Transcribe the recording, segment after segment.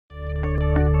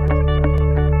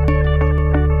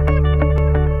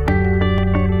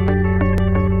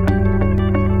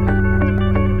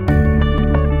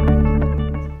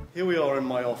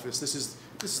office.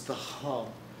 This is the hub,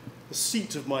 the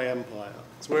seat of my empire.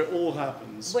 It's where it all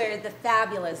happens. Where the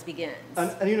fabulous begins.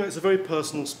 And you know, it's a very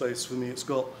personal space for me. It's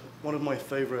got one of my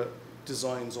favorite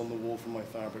designs on the wall from my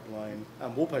fabric line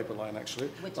and wallpaper line, actually,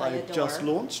 which I adore. Just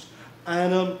launched,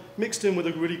 and mixed in with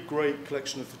a really great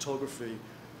collection of photography.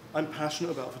 I'm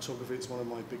passionate about photography. It's one of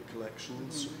my big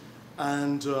collections,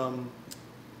 and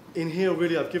in here,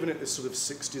 really, I've given it this sort of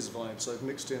 60s vibe. So I've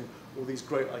mixed in all these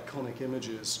great iconic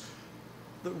images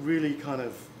that really kind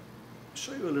of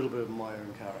show you a little bit of my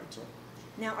own character.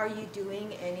 Now, are you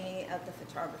doing any of the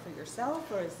photography yourself,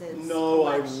 or is this? No,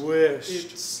 I wish.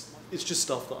 It's just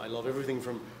stuff that I love. Everything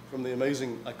from the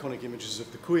amazing iconic images of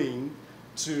the Queen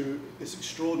to this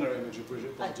extraordinary image of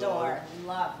Bridget Bardot. Adore,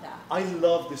 love that. I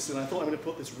love this, and I thought I'm going to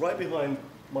put this right behind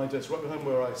my desk, right behind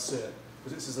where I sit,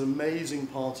 because it's this amazing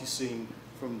party scene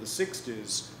from the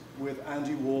 60s with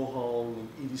Andy Warhol and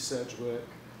Edie Sedgwick.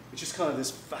 It's just kind of this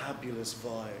fabulous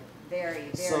vibe. Very,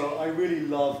 very. So I really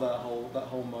love that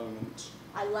whole moment.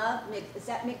 I love Mick. Is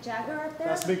that Mick Jagger up there?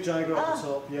 That's Mick Jagger up the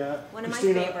top, yeah. One of my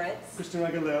favorites. Christina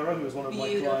Aguilera, who was one of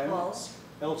my clients.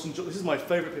 Elton John. This is my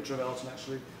favorite picture of Elton,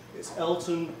 actually. It's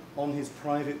Elton on his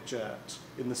private jet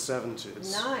in the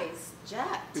 70s. Nice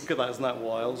jet. Look at that, isn't that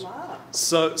wild? Love.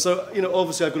 So you know,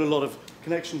 obviously I've got a lot of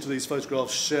connection to these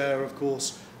photographs. Cher, of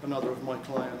course, another of my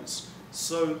clients.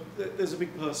 So there's a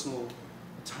big personal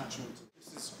attachment to this.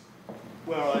 This is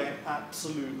where I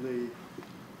absolutely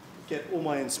get all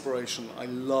my inspiration. I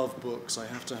love books. I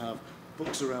have to have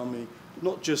books around me,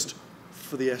 not just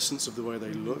for the essence of the way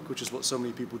they look, which is what so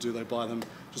many people do. They buy them,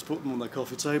 just put them on their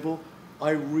coffee table. I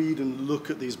read and look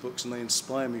at these books and they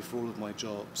inspire me for all of my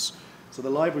jobs. So the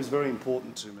library is very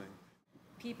important to me.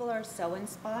 People are so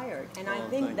inspired, and I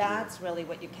think that's really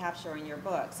what you capture in your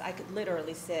books. I could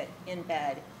literally sit in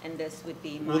bed and this would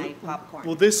be my popcorn.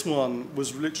 Well, this one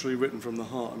was literally written from the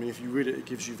heart. I mean, if you read it, it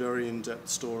gives you very in-depth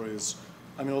stories.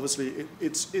 I mean, obviously,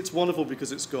 it's wonderful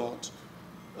because it's got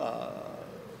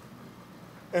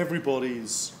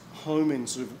everybody's home in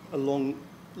sort of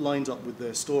lined up with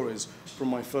their stories, from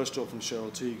my first job from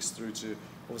Cheryl Teagues through to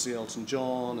obviously Elton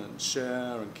John and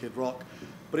Cher and Kid Rock.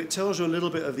 But it tells you a little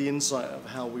bit of the insight of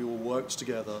how we all worked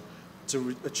together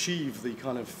to achieve the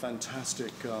kind of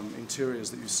fantastic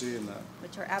interiors that you see in there.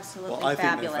 Which are absolutely fabulous. I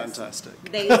think they're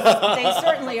fantastic. They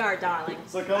certainly are, darling.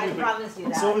 So I promise you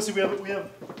that. So obviously we have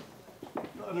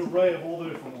an array of all the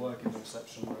different working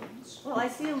reception rooms. Well, I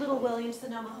see a little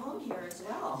Williams-Sonoma home here as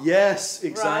well. Yes,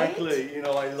 exactly. Right? You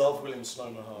know, I love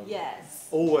Williams-Sonoma home. Yes.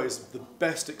 Always the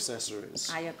best accessories.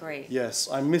 I agree. Yes,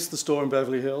 I miss the store in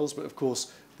Beverly Hills, but of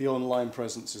course the online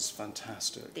presence is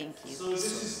fantastic. Thank you. So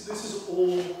this is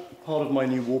all part of my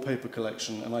new wallpaper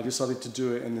collection, and I decided to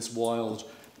do it in this wild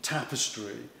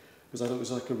tapestry because I thought it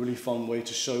was like a really fun way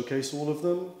to showcase all of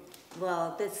them.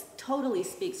 Well, this totally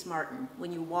speaks Martyn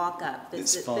when you walk up.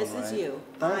 This is you.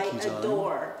 Thank you,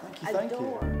 adore. Thank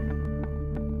you.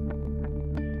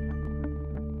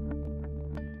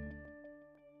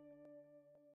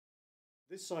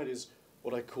 This side is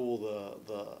what I call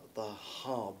the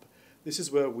hub. This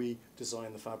is where we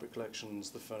design the fabric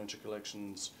collections, the furniture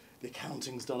collections, the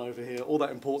accounting's done over here, all that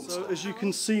important stuff. So as you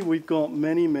can see, we've got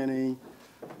many, many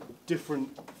different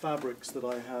fabrics that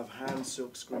I have hand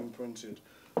silk screen printed,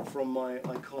 from my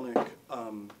iconic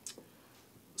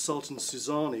Sultan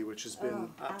Suzani, which has been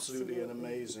absolutely an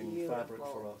amazing fabric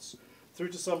for us, through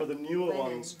to some of the newer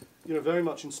ones, you know, very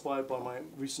much inspired by my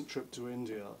recent trip to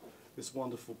India. This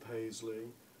wonderful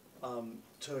paisley,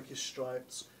 Turkish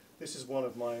stripes. This is one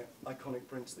of my iconic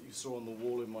prints that you saw on the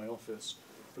wall in my office,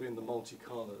 but in the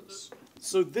multicolours.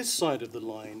 So this side of the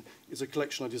line is a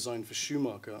collection I designed for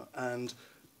Schumacher, and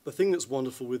the thing that's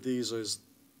wonderful with these is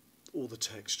all the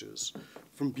textures,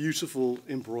 from beautiful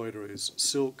embroideries,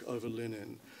 silk over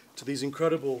linen, to these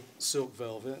incredible silk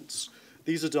velvets.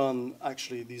 These are done,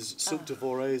 actually, these silk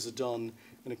devorees are done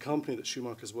in a company that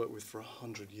Schumacher's worked with for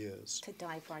 100 years. To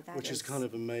die for, that which is kind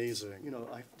of amazing. You know,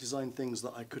 I've designed things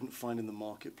that I couldn't find in the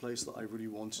marketplace that I really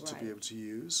wanted to be able to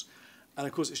use. And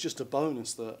of course, it's just a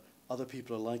bonus that other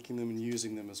people are liking them and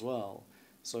using them as well.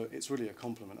 So it's really a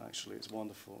compliment, actually. It's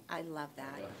wonderful. I love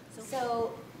that. Yeah.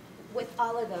 So with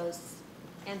all of those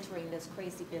entering this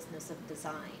crazy business of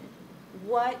design,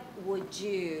 what would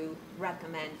you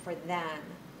recommend for them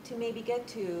to maybe get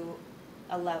to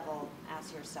a level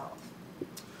as yourself?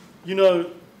 You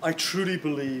know, I truly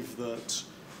believe that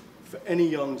for any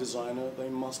young designer, they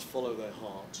must follow their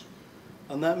heart.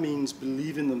 And that means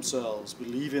believe in themselves,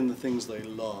 believe in the things they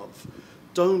love.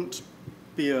 Don't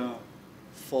be a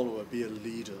follower, be a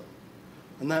leader.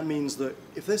 And that means that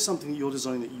if there's something that you're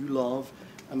designing that you love,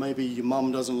 and maybe your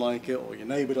mum doesn't like it, or your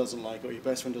neighbor doesn't like it, or your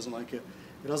best friend doesn't like it,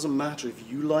 It doesn't matter if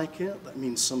you like it, that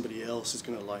means somebody else is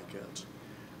going to like it.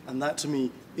 And that to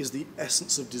me is the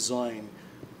essence of design.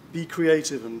 Be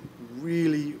creative and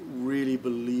really, really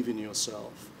believe in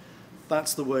yourself.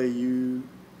 That's the way you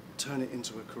turn it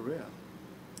into a career.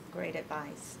 Great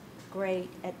advice. Great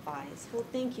advice. Well,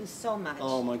 thank you so much.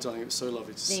 Oh, my darling, it was so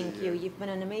lovely to see you. Thank you. You've been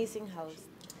an amazing host.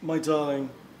 My darling,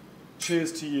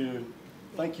 cheers to you.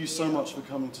 Thank you so much for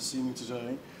coming to see me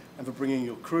today and for bringing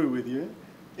your crew with you.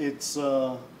 It's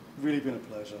really been a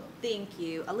pleasure. Thank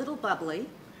you. A little bubbly.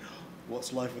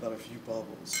 What's life without a few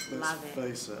bubbles? Let's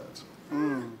face it.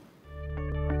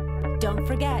 Don't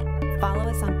forget, follow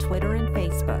us on Twitter and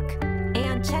Facebook.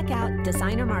 And check out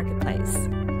Designer Marketplace.